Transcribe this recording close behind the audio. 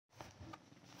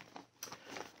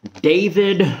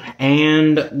David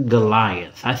and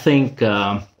Goliath. I think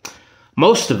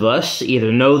most of us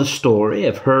either know the story,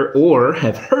 have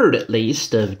heard at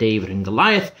least of David and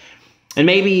Goliath. And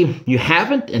maybe you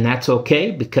haven't, and that's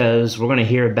okay, because we're going to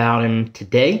hear about him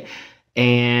today.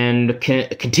 And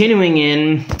continuing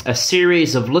in a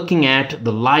series of looking at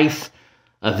the life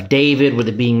of David, with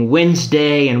it being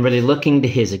Wednesday, and really looking to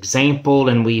his example.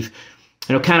 And we've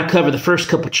kind of covered the first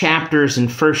couple chapters in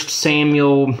 1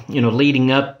 Samuel,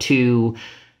 leading up to,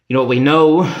 what we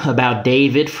know about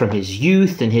David from his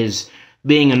youth and his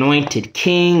being anointed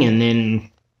king. And then,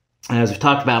 as we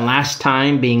talked about last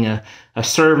time, being a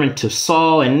servant to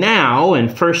Saul. And now in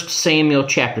 1 Samuel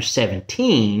chapter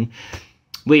 17,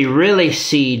 we really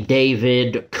see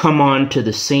David come onto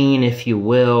the scene, if you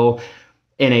will,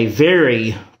 in a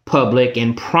very public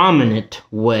and prominent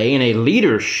way, in a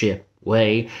leadership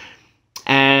way,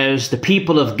 as the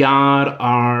people of God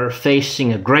are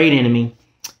facing a great enemy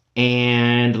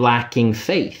and lacking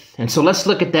faith. And so let's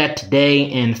look at that today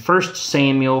in 1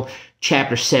 Samuel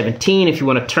chapter 17, if you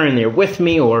want to turn there with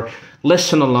me or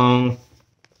listen along.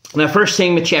 Now, 1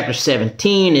 Samuel chapter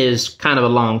 17 is kind of a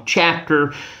long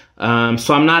chapter,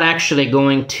 so I'm not actually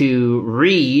going to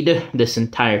read this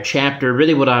entire chapter.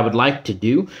 Really what I would like to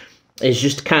do is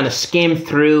just kind of skim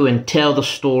through and tell the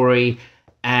story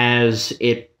as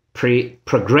it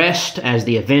progressed, as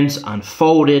the events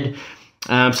unfolded.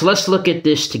 So let's look at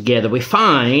this together. We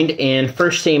find in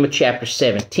 1 Samuel chapter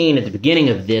 17, at the beginning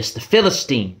of this, the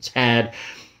Philistines had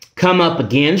come up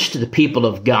against the people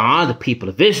of God, the people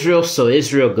of Israel. So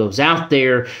Israel goes out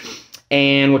there,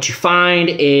 and what you find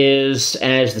is,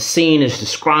 as the scene is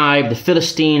described, the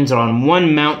Philistines are on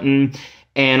one mountain,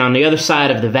 and on the other side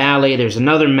of the valley, there's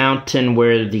another mountain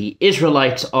where the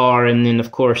Israelites are, and then,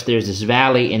 of course, there's this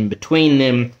valley in between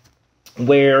them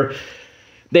where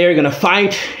they're going to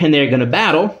fight and they're going to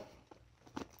battle.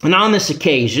 And on this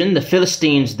occasion, the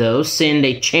Philistines, though, send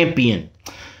a champion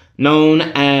known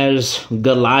as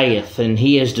Goliath, and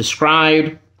he is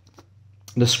described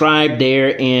there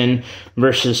in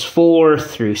verses 4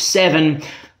 through 7.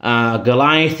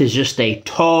 Goliath is just a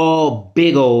tall,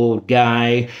 big old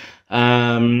guy.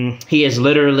 He is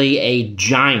literally a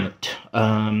giant,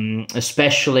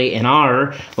 especially in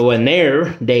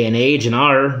their day and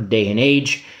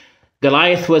age.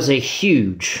 Goliath was a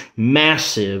huge,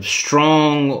 massive,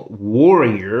 strong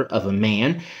warrior of a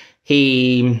man.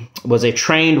 He was a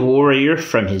trained warrior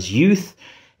from his youth,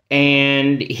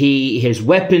 and his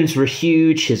weapons were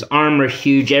huge, his armor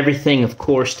huge, everything, of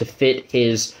course, to fit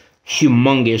his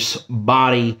humongous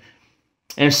body.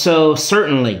 And so,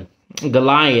 certainly,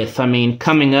 Goliath,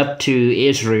 coming up to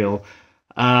Israel,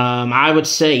 I would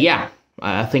say, yeah,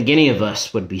 I think any of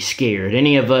us would be scared.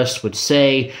 Any of us would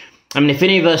say, if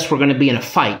any of us were going to be in a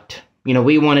fight,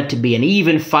 we want it to be an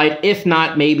even fight, if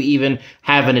not maybe even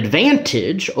have an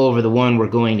advantage over the one we're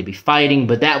going to be fighting.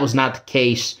 But that was not the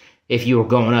case if you were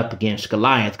going up against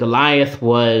Goliath. Goliath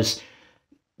was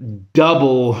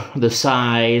double the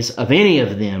size of any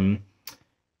of them,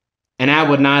 and that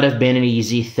would not have been an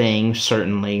easy thing,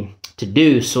 certainly, to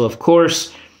do. So, of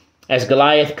course, as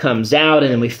Goliath comes out,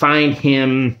 and then we find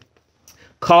him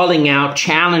calling out,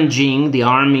 challenging the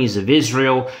armies of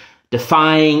Israel,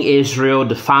 defying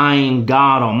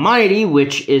God Almighty,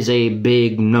 which is a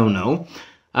big no-no.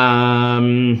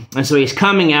 And so he's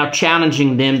coming out,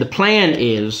 challenging them. The plan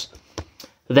is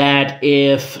that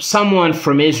if someone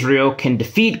from Israel can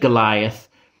defeat Goliath,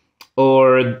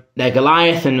 or that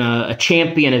Goliath and a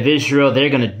champion of Israel, they're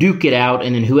going to duke it out,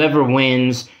 and then whoever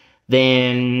wins,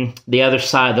 then the other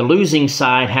side, the losing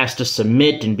side, has to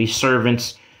submit and be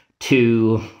servants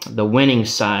to the winning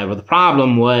side. Well, the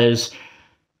problem was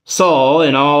Saul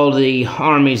and all the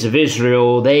armies of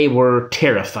Israel, they were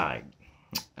terrified.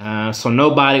 So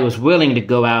nobody was willing to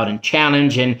go out and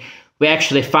challenge. And we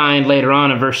actually find later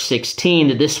on in verse 16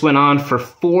 that this went on for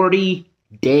 40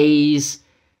 days,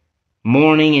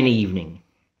 morning and evening.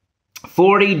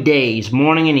 40 days,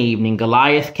 morning and evening,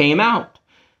 Goliath came out,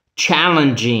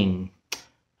 challenging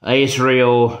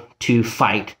Israel to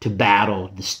fight, to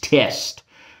battle, this test.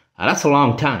 That's a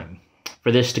long time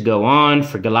for this to go on,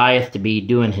 for Goliath to be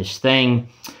doing his thing.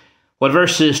 Well,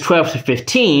 verses 12 to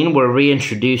 15, we're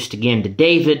reintroduced again to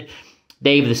David,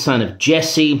 the son of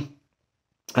Jesse,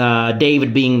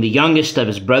 David being the youngest of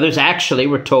his brothers. Actually,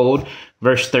 we're told,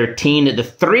 verse 13, that the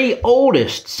three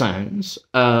oldest sons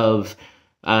of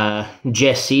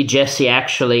Jesse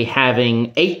actually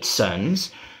having 8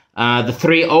 sons, the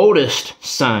 3 oldest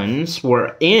sons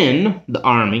were in the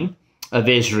army of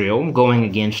Israel going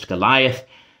against Goliath.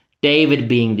 David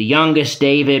being the youngest,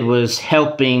 David was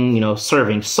helping,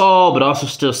 serving Saul, but also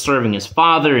still serving his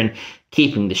father and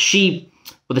keeping the sheep.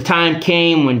 Well, the time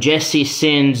came when Jesse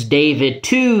sends David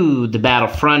to the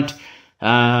battlefront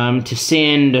to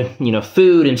send,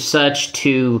 food and such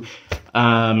to,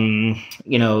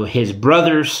 his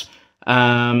brothers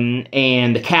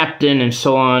and the captain and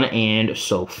so on and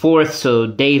so forth. So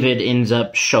David ends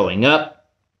up showing up.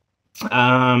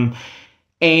 And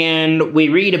we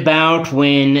read about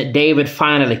when David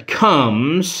finally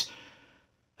comes,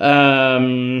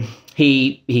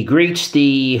 he greets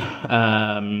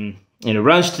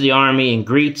runs to the army and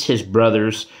greets his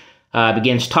brothers,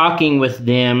 begins talking with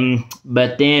them.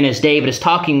 But then as David is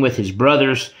talking with his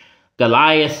brothers,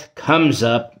 Goliath comes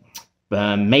up,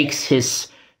 makes his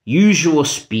usual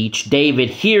speech. David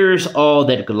hears all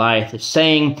that Goliath is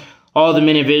saying. All the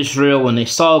men of Israel, when they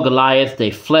saw Goliath,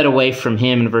 they fled away from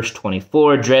him in verse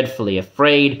 24, dreadfully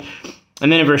afraid.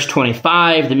 And then in verse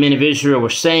 25, the men of Israel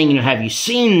were saying, have you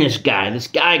seen this guy? This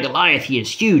guy Goliath, he is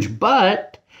huge. But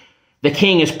the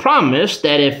king has promised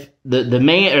that if the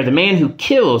man who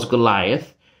kills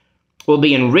Goliath will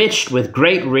be enriched with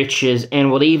great riches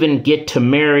and will even get to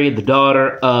marry the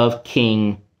daughter of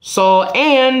King Saul,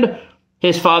 and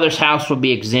his father's house will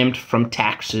be exempt from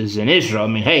taxes in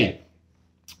Israel. Hey,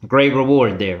 great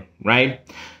reward there, right?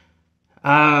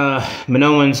 But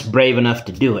no one's brave enough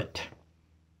to do it.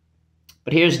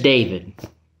 But here's David,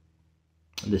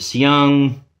 this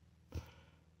young,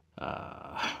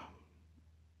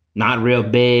 not real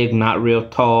big, not real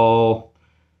tall,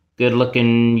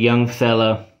 good-looking young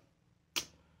fella.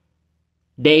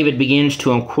 David begins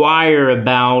to inquire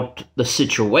about the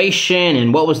situation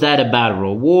and what was that about a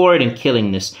reward in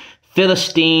killing this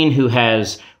Philistine who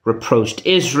has reproached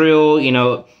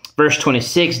Israel. Verse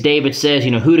 26, David says,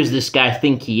 who does this guy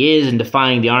think he is in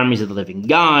defying the armies of the living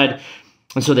God?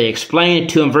 And so they explain it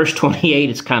to him. Verse 28,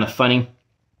 it's kind of funny.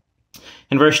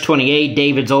 In verse 28,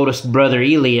 David's oldest brother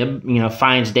Eliab,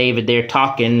 finds David there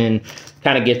talking and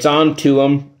kind of gets on to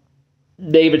him.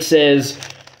 David says,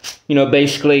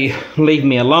 basically, leave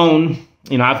me alone.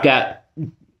 I've got,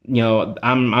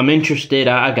 I'm interested.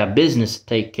 I've got business to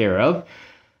take care of.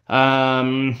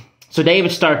 So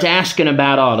David starts asking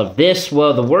about all of this.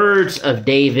 Well, the words of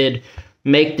David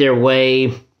make their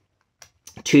way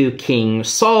to King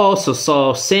Saul. So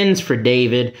Saul sends for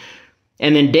David.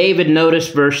 And then David, notice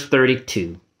verse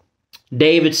 32.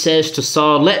 David says to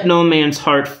Saul, let no man's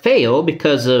heart fail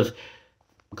because of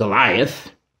Goliath.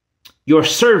 Your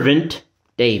servant,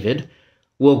 David,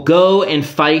 will go and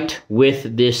fight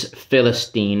with this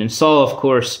Philistine. And Saul, of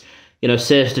course,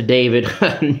 says to David,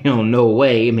 no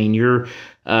way. You're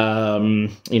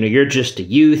just a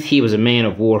youth. He was a man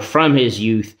of war from his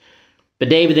youth. But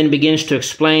David then begins to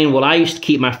explain, well, I used to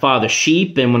keep my father's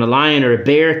sheep, and when a lion or a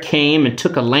bear came and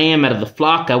took a lamb out of the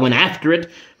flock, I went after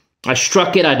it. I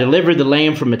struck it, I delivered the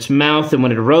lamb from its mouth, and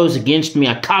when it arose against me,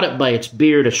 I caught it by its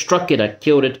beard, I struck it, I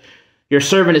killed it. Your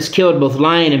servant has killed both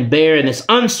lion and bear, and this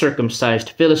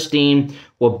uncircumcised Philistine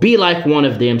will be like one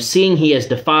of them, seeing he has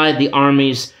defied the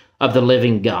armies of the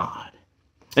living God.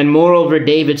 And moreover,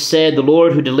 David said, the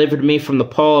Lord who delivered me from the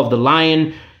paw of the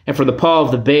lion and from the paw of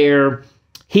the bear,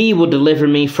 he will deliver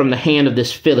me from the hand of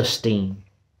this Philistine.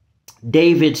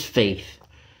 David's faith.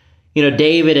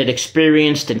 David had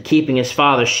experienced in keeping his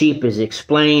father's sheep, as he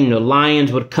explained.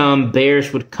 Lions would come,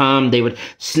 bears would come, they would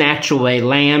snatch away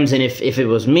lambs. And if it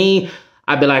was me,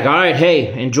 I'd be like, all right,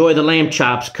 hey, enjoy the lamb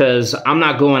chops, because I'm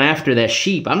not going after that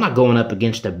sheep. I'm not going up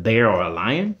against a bear or a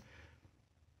lion.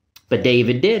 But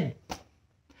David did.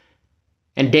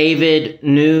 And David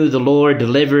knew the Lord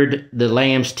delivered the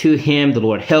lambs to him. The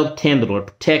Lord helped him. The Lord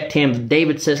protected him.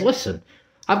 David says, listen,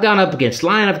 I've gone up against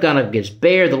lion. I've gone up against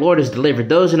bear. The Lord has delivered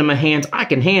those into my hands. I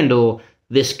can handle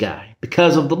this guy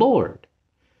because of the Lord.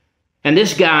 And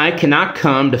this guy cannot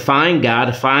come defying God,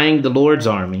 defying the Lord's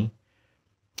army.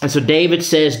 And so David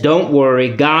says, don't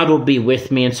worry, God will be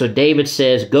with me. And so David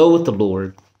says, go with the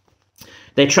Lord.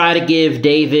 They try to give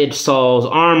David Saul's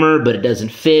armor, but it doesn't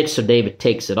fit, so David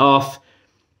takes it off.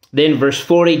 Then verse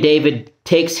 40, David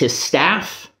takes his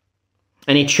staff,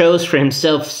 and he chose for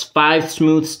himself 5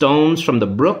 smooth stones from the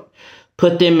brook,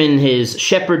 put them in his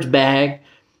shepherd's bag,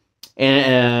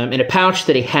 and in a pouch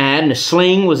that he had, and a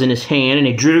sling was in his hand, and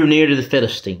he drew near to the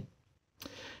Philistine.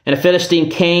 And the Philistine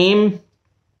came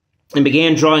and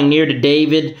began drawing near to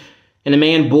David, and the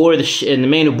man who bore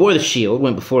the shield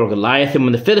went before Goliath. And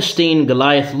when the Philistine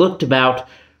Goliath looked about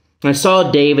and saw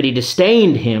David, he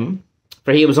disdained him,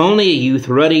 for he was only a youth,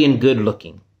 ruddy and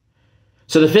good-looking.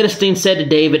 So the Philistine said to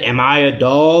David, am I a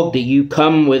dog that you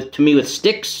come to me with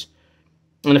sticks?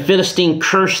 And the Philistine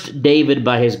cursed David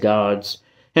by his gods.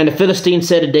 And the Philistine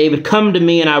said to David, come to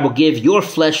me, and I will give your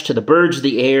flesh to the birds of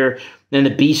the air and the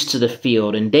beasts of the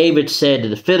field. And David said to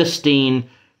the Philistine,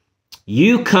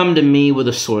 You come to me with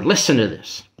a sword. Listen to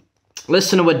this.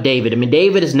 Listen to what David,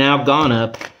 David has now gone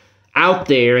up out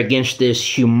there against this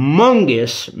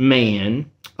humongous man,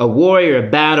 a warrior, a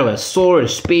battle, a sword, a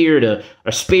spear,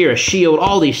 a shield,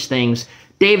 all these things.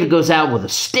 David goes out with a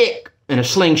stick and a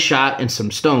slingshot and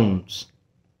some stones.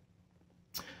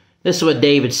 This is what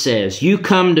David says. You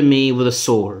come to me with a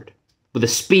sword, with a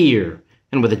spear,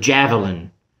 and with a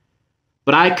javelin.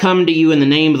 But I come to you in the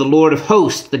name of the Lord of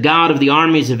hosts, the God of the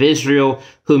armies of Israel,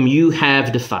 whom you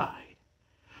have defied.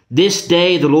 This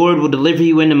day the Lord will deliver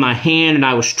you into my hand, and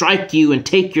I will strike you and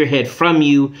take your head from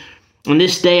you. On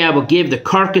this day I will give the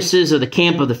carcasses of the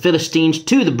camp of the Philistines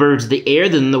to the birds of the air,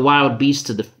 and the wild beasts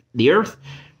of the earth,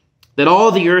 that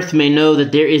all the earth may know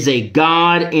that there is a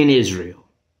God in Israel.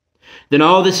 Then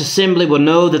all this assembly will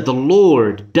know that the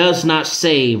Lord does not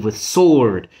save with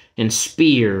sword and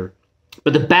spear,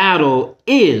 but the battle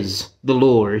is the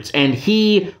Lord's, and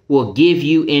he will give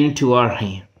you into our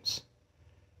hands.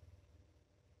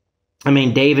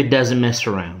 David doesn't mess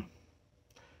around.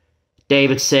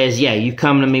 David says, yeah, you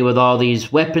come to me with all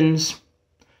these weapons,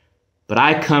 but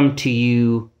I come to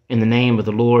you in the name of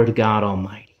the Lord God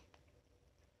Almighty,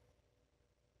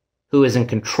 who is in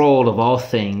control of all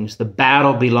things. The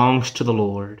battle belongs to the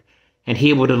Lord, and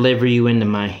he will deliver you into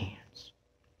my hands.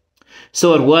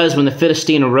 So it was when the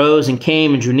Philistine arose and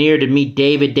came and drew near to meet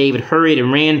David. David hurried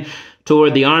and ran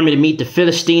toward the army to meet the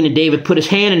Philistine, and David put his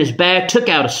hand in his bag, took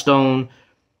out a stone,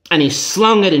 and he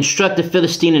slung it and struck the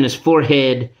Philistine in his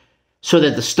forehead, so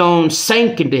that the stone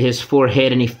sank into his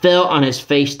forehead, and he fell on his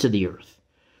face to the earth.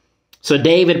 So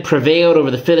David prevailed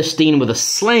over the Philistine with a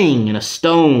sling and a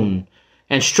stone,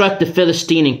 and struck the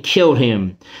Philistine and killed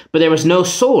him. But there was no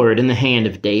sword in the hand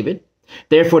of David.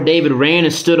 Therefore David ran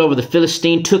and stood over the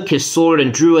Philistine, took his sword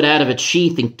and drew it out of its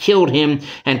sheath, and killed him,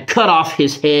 and cut off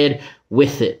his head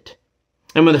with it.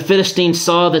 And when the Philistines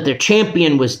saw that their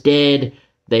champion was dead,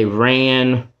 they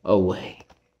ran away.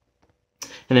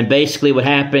 And then basically what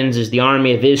happens is the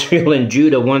army of Israel and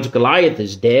Judah, once Goliath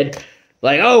is dead,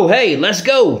 like, oh, hey, let's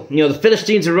go. The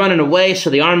Philistines are running away, so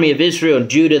the army of Israel and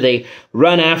Judah, they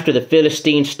run after the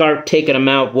Philistines, start taking them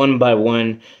out one by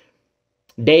one.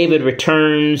 David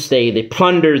returns, they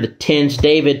plunder the tents.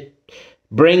 David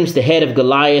brings the head of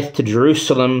Goliath to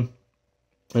Jerusalem,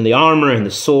 and the armor and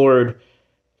the sword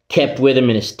kept with him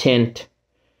in his tent.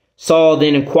 Saul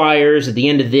then inquires at the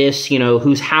end of this,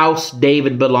 whose house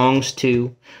David belongs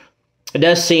to. It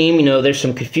does seem, there's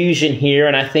some confusion here,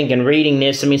 and I think in reading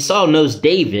this, Saul knows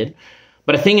David,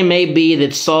 but I think it may be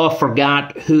that Saul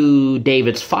forgot who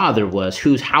David's father was,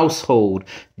 whose household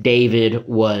David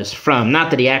was from.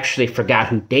 Not that he actually forgot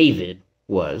who David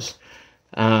was,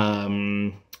 but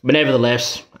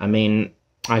nevertheless,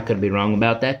 I could be wrong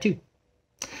about that too.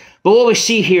 But what we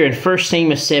see here in 1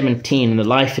 Samuel 17 in the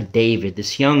life of David,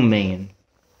 this young man,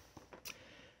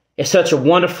 is such a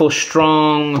wonderful,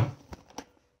 strong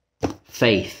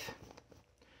faith.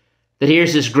 That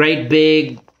here's this great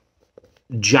big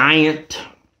giant,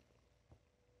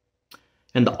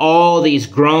 and all these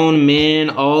grown men,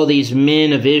 all these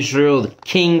men of Israel, the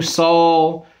King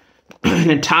Saul, an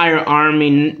entire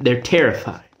army, they're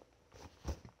terrified.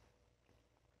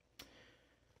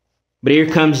 But here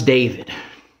comes David,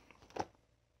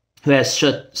 who has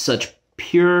such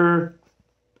pure,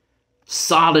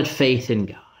 solid faith in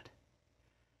God,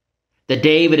 that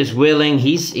David is willing.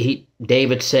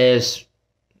 David says,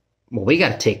 well, we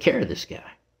got to take care of this guy.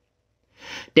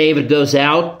 David goes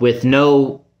out with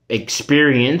no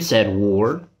experience at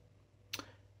war,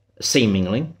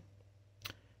 seemingly.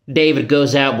 David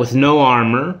goes out with no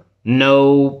armor,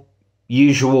 no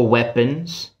usual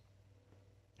weapons.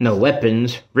 No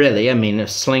weapons, really. A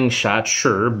slingshot,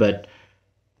 sure, but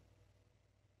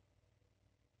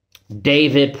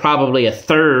David, probably a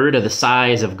third of the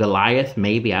size of Goliath,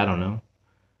 maybe, I don't know.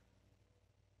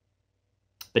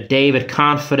 But David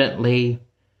confidently,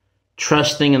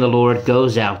 trusting in the Lord,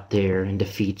 goes out there and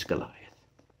defeats Goliath.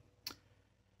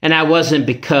 And that wasn't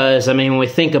because, when we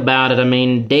think about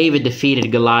it, David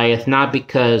defeated Goliath not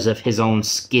because of his own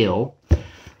skill.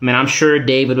 I'm sure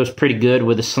David was pretty good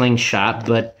with a slingshot,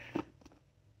 but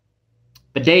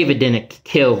David didn't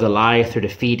kill Goliath or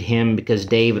defeat him because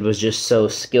David was just so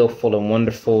skillful and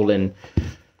wonderful. And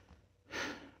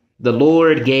the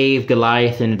Lord gave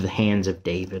Goliath into the hands of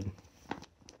David.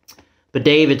 But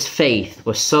David's faith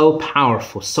was so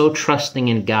powerful, so trusting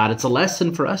in God. It's a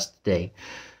lesson for us today.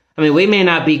 We may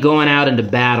not be going out into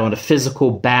battle, into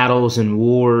physical battles and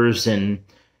wars,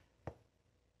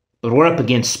 but we're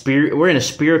in a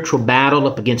spiritual battle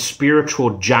up against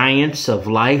spiritual giants of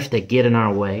life that get in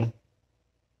our way.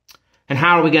 And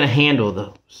how are we going to handle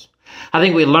those? I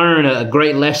think we learn a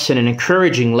great lesson, an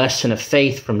encouraging lesson of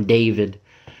faith from David,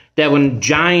 that when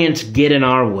giants get in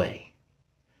our way,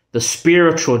 the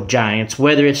spiritual giants,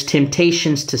 whether it's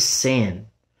temptations to sin,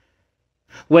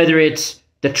 whether it's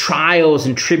the trials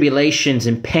and tribulations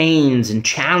and pains and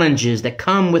challenges that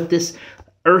come with this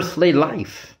earthly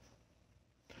life,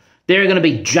 there are going to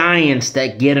be giants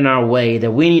that get in our way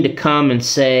that we need to come and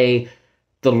say,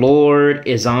 the Lord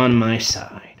is on my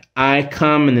side. I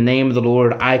come in the name of the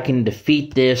Lord. I can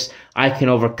defeat this. I can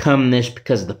overcome this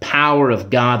because of the power of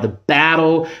God. The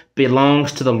battle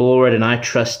belongs to the Lord, and I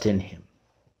trust in him.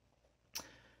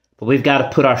 But we've got to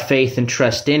put our faith and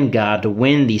trust in God to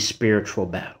win these spiritual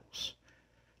battles,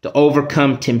 to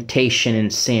overcome temptation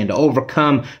and sin, to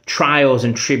overcome trials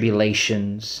and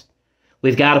tribulations.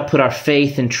 We've got to put our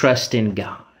faith and trust in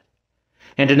God,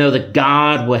 and to know that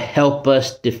God will help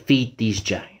us defeat these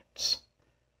giants.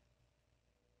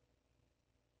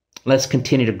 Let's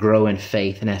continue to grow in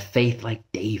faith and have faith like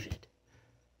David,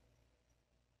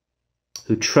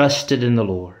 who trusted in the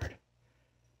Lord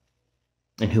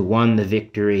and who won the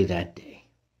victory that day.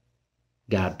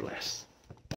 God bless.